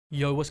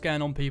Yo, what's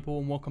going on people,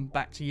 and welcome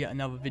back to yet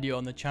another video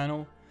on the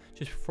channel.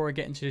 Just before I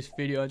get into this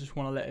video, I just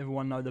want to let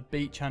everyone know the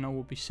beat channel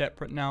will be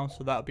separate now,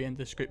 so that'll be in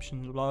the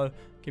description below.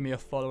 Give me a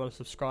follow and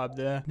subscribe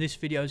there. This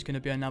video is going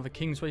to be another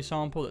Kingsway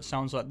sample that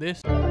sounds like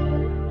this.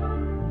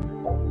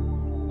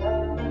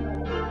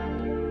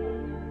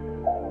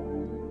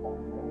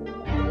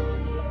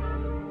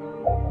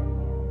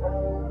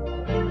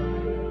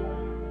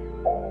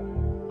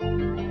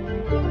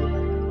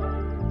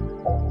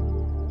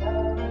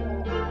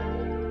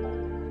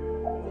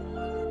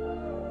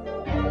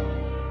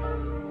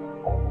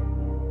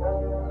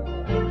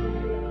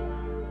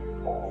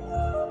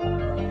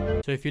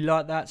 So if you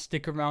like that,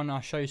 stick around and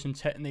I'll show you some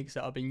techniques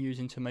that I've been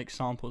using to make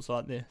samples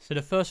like this. So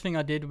the first thing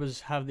I did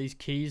was have these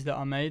keys that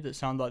I made that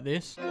sound like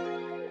this.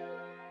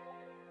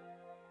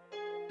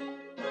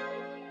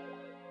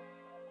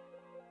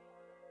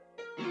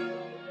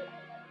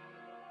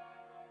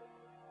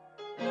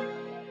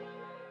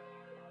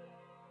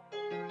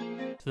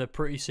 So they're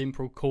pretty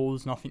simple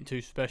chords, nothing too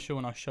special,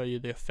 and I'll show you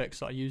the effects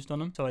that I used on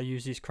them. So I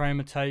use this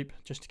chroma tape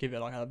just to give it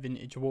like a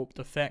vintage warped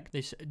effect.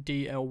 This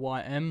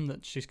DLYM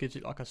that just gives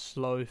it like a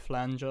slow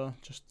flanger,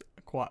 just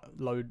quite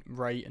low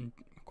rate and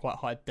quite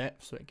high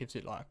depth, so it gives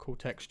it like a cool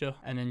texture.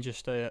 And then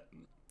just a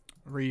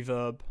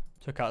reverb,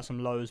 took out some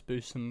lows,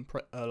 boost some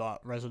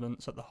like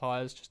resonance at the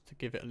highs just to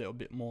give it a little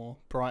bit more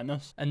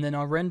brightness. And then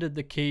I rendered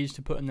the keys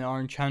to put in their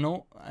own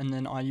channel, and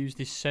then I used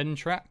this send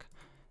track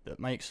that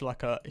makes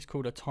like it's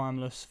called a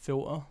timeless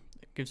filter.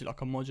 It gives it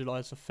like a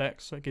modularized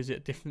effect, so it gives it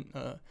a different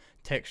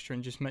texture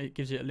and just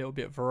gives it a little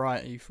bit of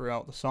variety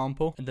throughout the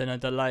sample. And then a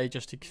delay,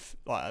 just to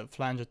like a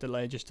flanger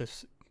delay, just to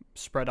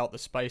spread out the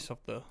space of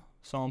the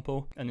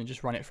sample, and then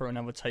just run it through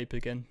another tape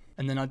again.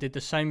 And then I did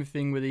the same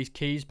thing with these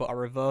keys, but I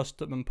reversed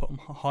them and put them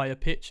higher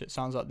pitch. It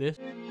sounds like this.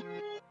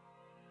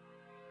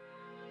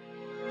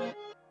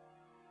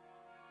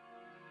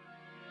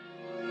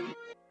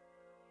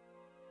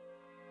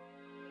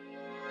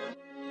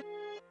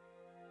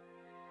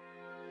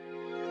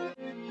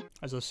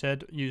 As I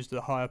said, used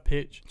the higher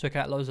pitch, took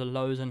out loads of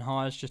lows and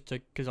highs just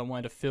because I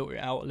wanted to filter it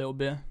out a little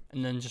bit,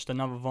 and then just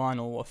another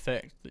vinyl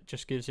effect that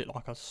just gives it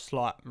like a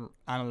slight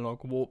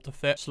analog warped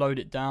effect. Slowed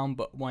it down,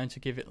 but wanted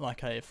to give it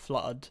like a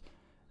fluttered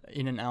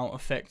in and out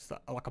effect,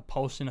 like a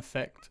pulsing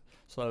effect.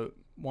 So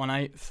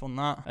 1/8 on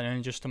that, and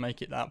then just to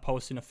make it that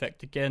pulsing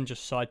effect again,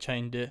 just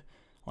sidechained it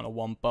on a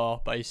 1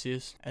 bar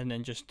basis, and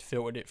then just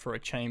filtered it for a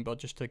chamber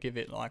just to give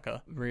it like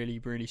a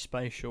really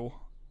spatial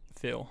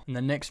feel. And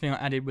the next thing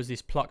I added was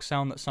this pluck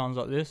sound that sounds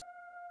like this.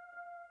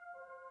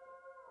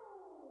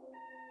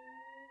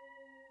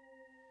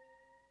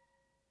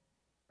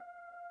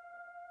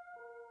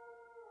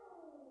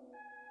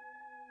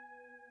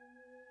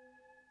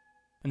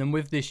 And then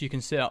with this you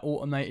can see I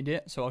automated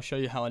it, so I'll show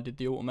you how I did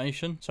the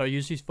automation. So I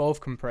used this valve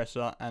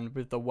compressor, and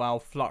with the wow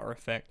flutter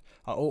effect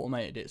I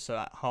automated it so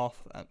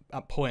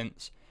at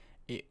points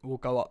it will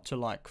go up to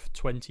like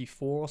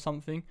 24 or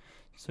something,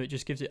 so it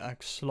just gives it a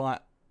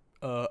slight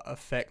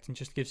effect and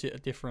just gives it a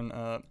different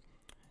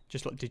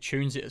just like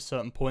detunes it at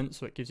certain points,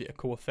 so it gives it a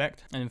cool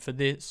effect. And for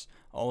this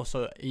I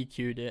also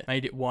EQ'd it,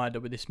 made it wider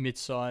with this mid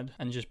side,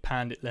 and just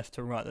panned it left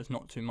to right. There's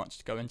not too much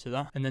to go into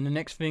that. And then the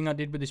next thing I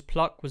did with this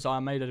pluck was I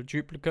made a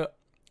duplicate,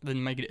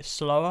 then made it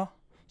slower,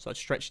 so I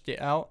stretched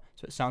it out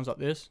so it sounds like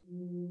this.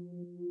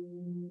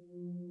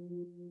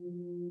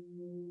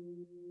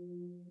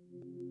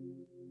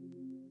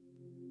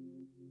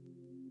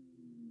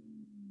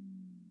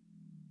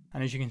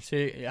 And as you can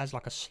see, it has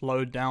like a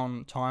slowed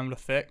down timed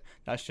effect.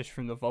 That's just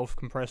from the valve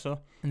compressor.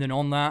 And then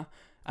on that,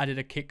 added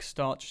a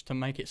kickstart just to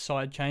make it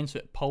sidechain so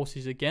it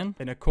pulses again.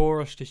 Then a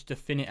chorus just to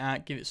thin it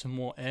out, give it some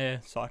more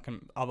air so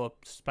other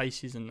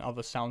spaces and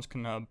other sounds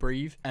can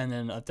breathe. And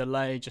then a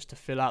delay just to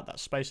fill out that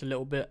space a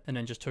little bit. And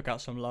then just took out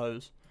some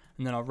lows.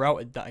 And then I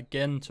routed that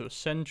again to a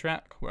send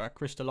track where I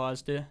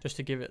crystallized it just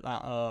to give it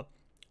that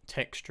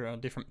texture, a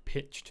different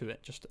pitch to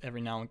it. Just every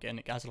now and again,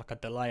 it has like a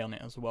delay on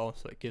it as well,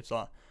 so it gives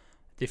like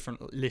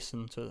different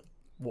listen to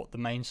what the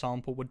main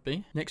sample would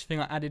be. Next thing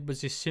I added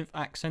was this synth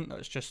accent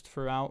that's just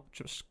throughout,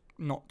 just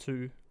not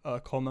too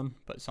common,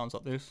 but it sounds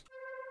like this.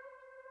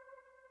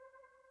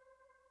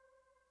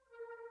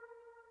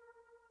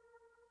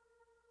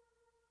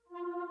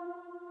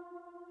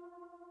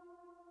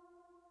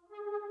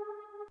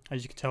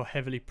 As you can tell,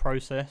 heavily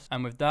processed.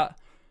 And with that,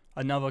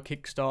 another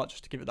kickstart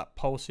just to give it that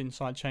pulsing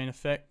sidechain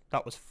effect.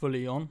 That was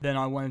fully on. Then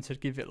I wanted to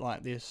give it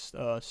like this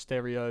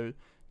stereo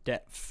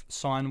depth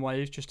sine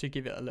waves just to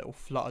give it a little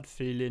fluttered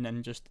feeling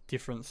and just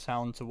different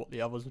sound to what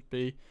the others would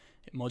be.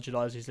 It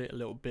modularizes it a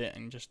little bit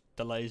and just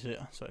delays it,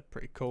 so it's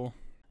pretty cool.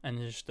 And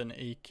just an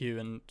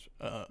EQ and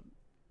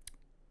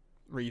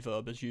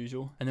reverb as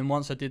usual. And then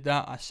once I did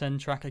that, I send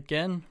track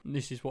again.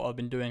 This is what I've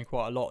been doing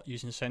quite a lot,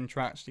 using send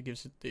tracks to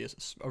give the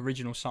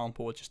original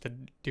sample just a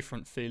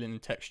different feeling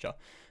and texture.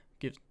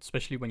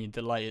 Especially when you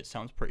delay it,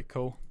 sounds pretty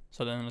cool.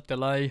 So then a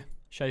delay,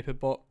 shaper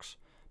box,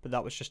 but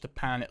that was just to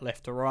pan it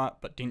left to right,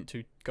 but didn't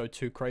go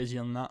too crazy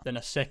on that. Then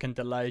a second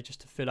delay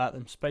just to fill out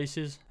them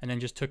spaces, and then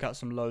just took out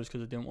some lows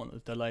because I didn't want the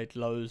delayed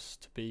lows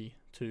to be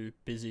too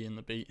busy in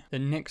the beat.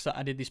 Then next I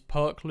added this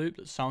Perc Loop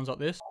that sounds like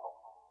this.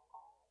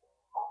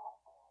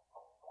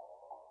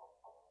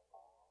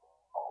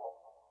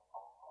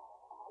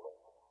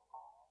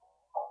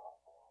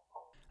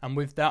 And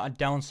with that, I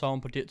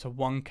downsampled it to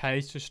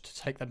 1K just to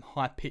take them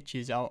high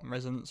pitches out and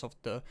resonance of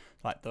the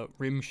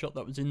rim shot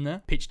that was in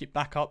there. Pitched it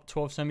back up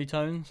 12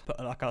 semitones, put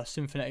like a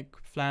symphonetic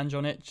flange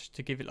on it just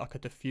to give it like a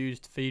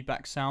diffused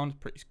feedback sound,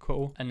 pretty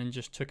cool. And then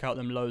just took out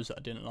them lows that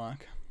I didn't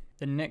like.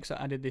 Then next I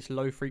added this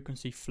low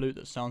frequency flute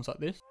that sounds like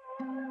this.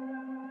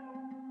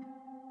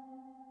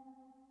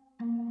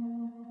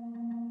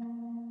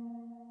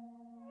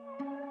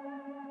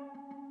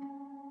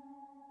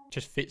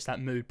 Just fits that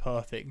mood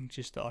perfect,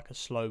 just like a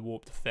slow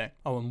warped effect.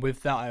 Oh, and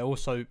with that I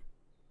also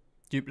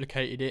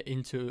duplicated it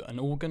into an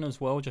organ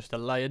as well, just to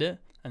layered it.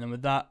 And then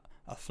with that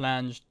I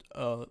flanged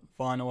a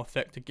vinyl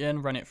effect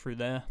again, ran it through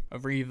there. A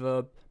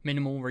reverb,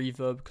 minimal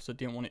reverb because I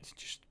didn't want it to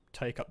just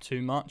take up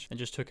too much, and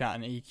just took out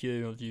an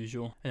EQ as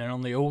usual. And then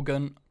on the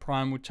organ,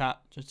 primal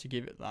tap just to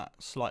give it that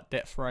slight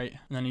depth rate.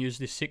 And then I used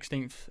this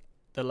 16th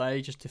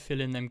delay just to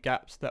fill in them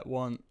gaps that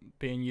weren't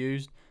being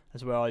used.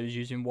 As well, I was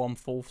using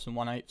 1/4 and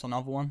 1/8 on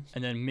other ones.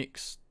 And then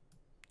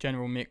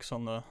general mix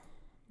on the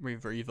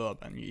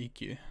reverb and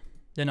EQ.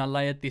 Then I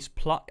layered this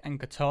pluck and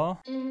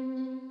guitar.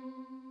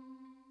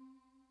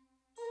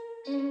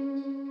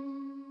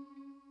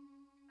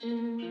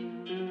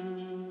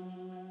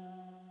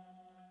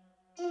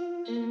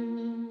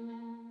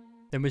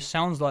 Then with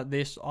sounds like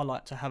this, I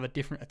like to have a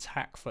different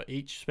attack for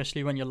each,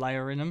 especially when you're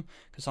layering them.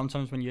 Because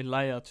sometimes when you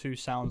layer two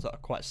sounds that are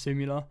quite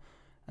similar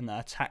and they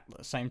attack at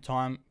the same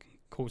time,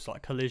 cause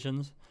like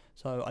collisions.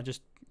 So I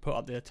just put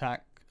up the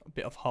attack, a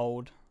bit of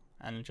hold,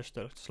 and just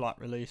a slight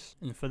release.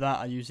 And for that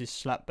I use this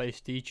slap bass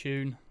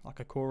detune, like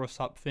a chorus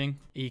up thing,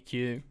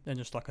 EQ, then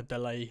just like a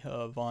delay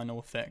vinyl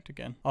effect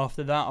again.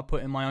 After that I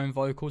put in my own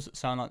vocals that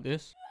sound like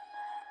this.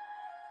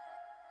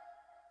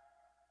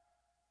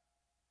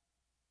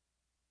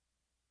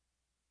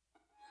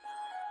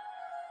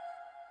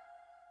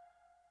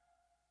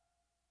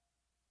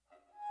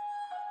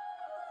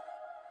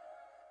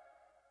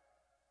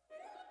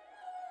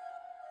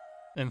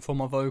 Then for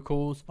my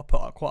vocals, I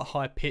put quite a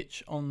high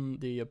pitch on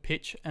the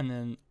pitch and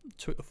then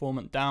took the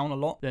formant down a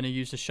lot. Then I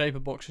used the shaper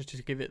boxes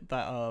to give it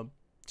that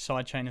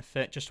sidechain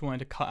effect. Just wanted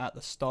to cut out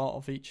the start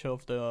of each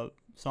of the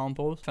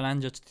samples.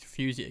 Flanger to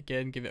diffuse it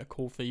again, give it a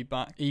cool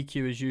feedback.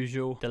 EQ as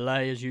usual,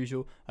 delay as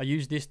usual. I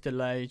used this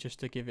delay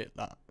just to give it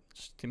that,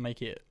 just to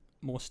make it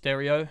more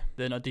stereo.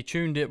 Then I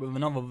detuned it with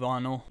another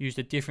vinyl, used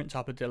a different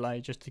type of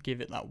delay just to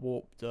give it that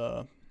warped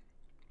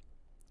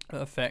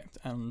effect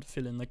and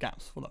fill in the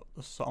gaps for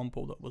the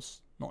sample that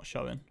was not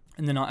showing.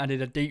 And then I added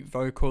a deep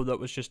vocal that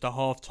was just a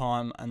half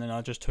time, and then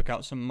I just took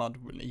out some mud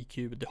with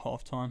EQ with the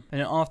half time.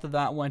 And then after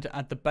that I wanted to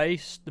add the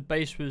bass. The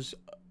bass was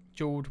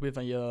dualed with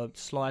a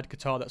slide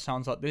guitar that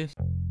sounds like this.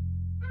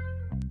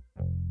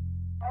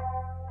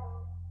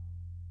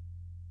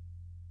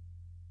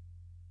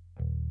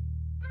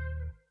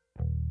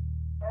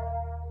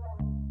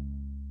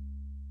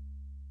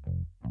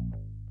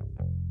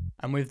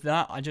 And with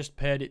that, I just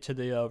paired it to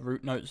the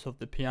root notes of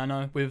the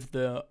piano. With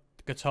the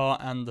guitar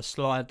and the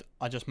slide,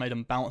 I just made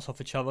them bounce off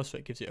each other, so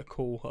it gives it a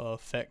cool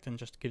effect and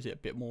just gives it a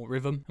bit more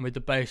rhythm. And with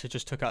the bass, I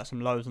just took out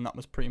some lows, and that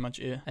was pretty much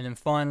it. And then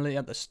finally,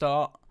 at the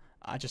start,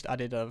 I just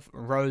added a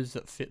Rhodes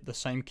that fit the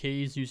same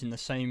keys using the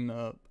same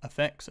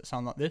effects that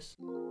sound like this.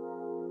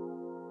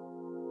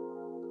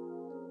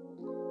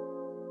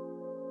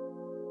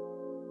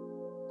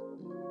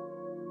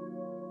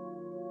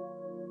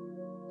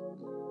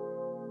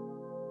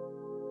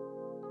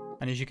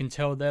 And as you can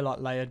tell, they're like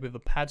layered with a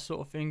pad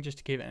sort of thing, just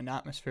to give it an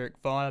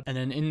atmospheric vibe. And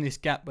then in this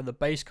gap where the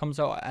bass comes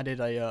out, I added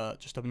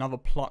just another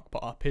pluck,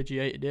 but I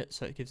arpeggiated it,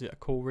 so it gives it a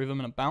cool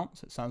rhythm and a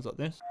bounce. It sounds like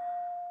this.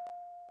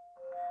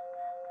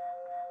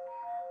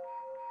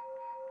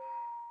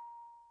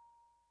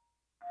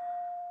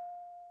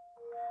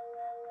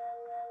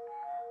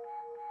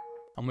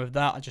 And with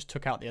that, I just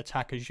took out the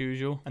attack as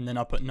usual, and then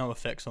I put no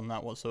effects on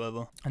that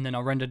whatsoever. And then I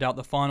rendered out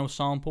the final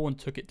sample and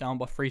took it down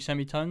by 3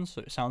 semitones,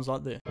 so it sounds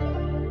like this.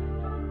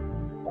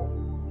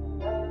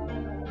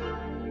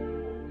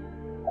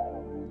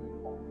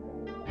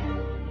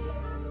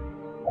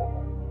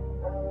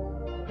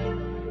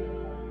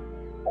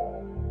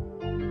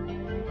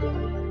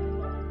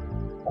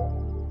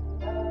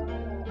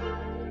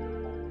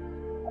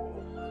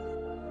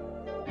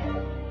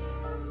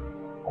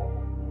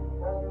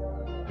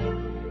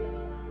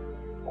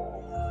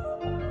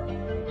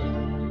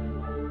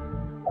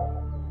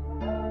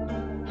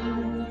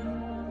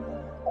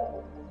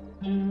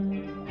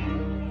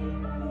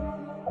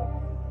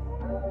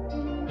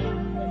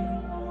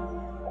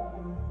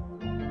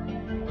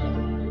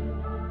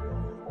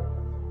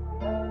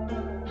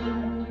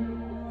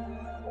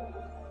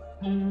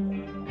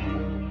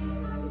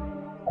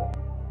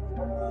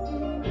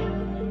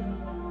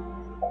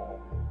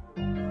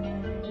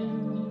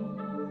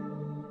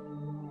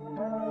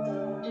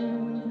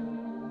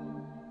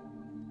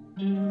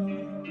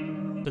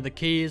 So the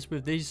keys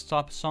with these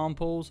type of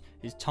samples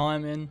is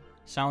timing,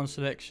 sound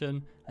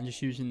selection, and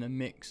just using the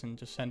mix and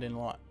just sending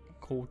like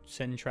cool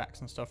send tracks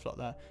and stuff like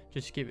that,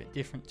 just give it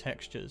different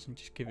textures and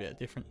just give it a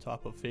different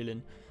type of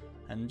feeling,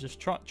 and just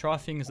try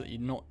things that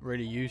you're not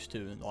really used to,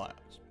 and like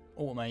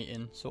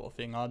automating sort of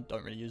thing. I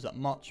don't really use that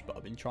much, but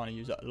I've been trying to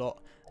use that a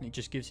lot, and it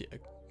just gives it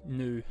a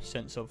new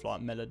sense of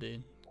like melody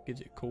and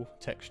gives it cool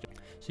texture.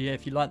 So yeah,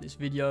 if you like this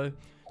video,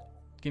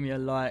 give me a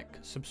like,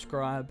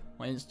 subscribe.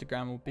 My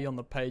Instagram will be on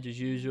the page as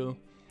usual,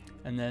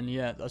 and then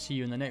yeah, I'll see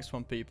you in the next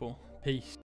one, people. Peace.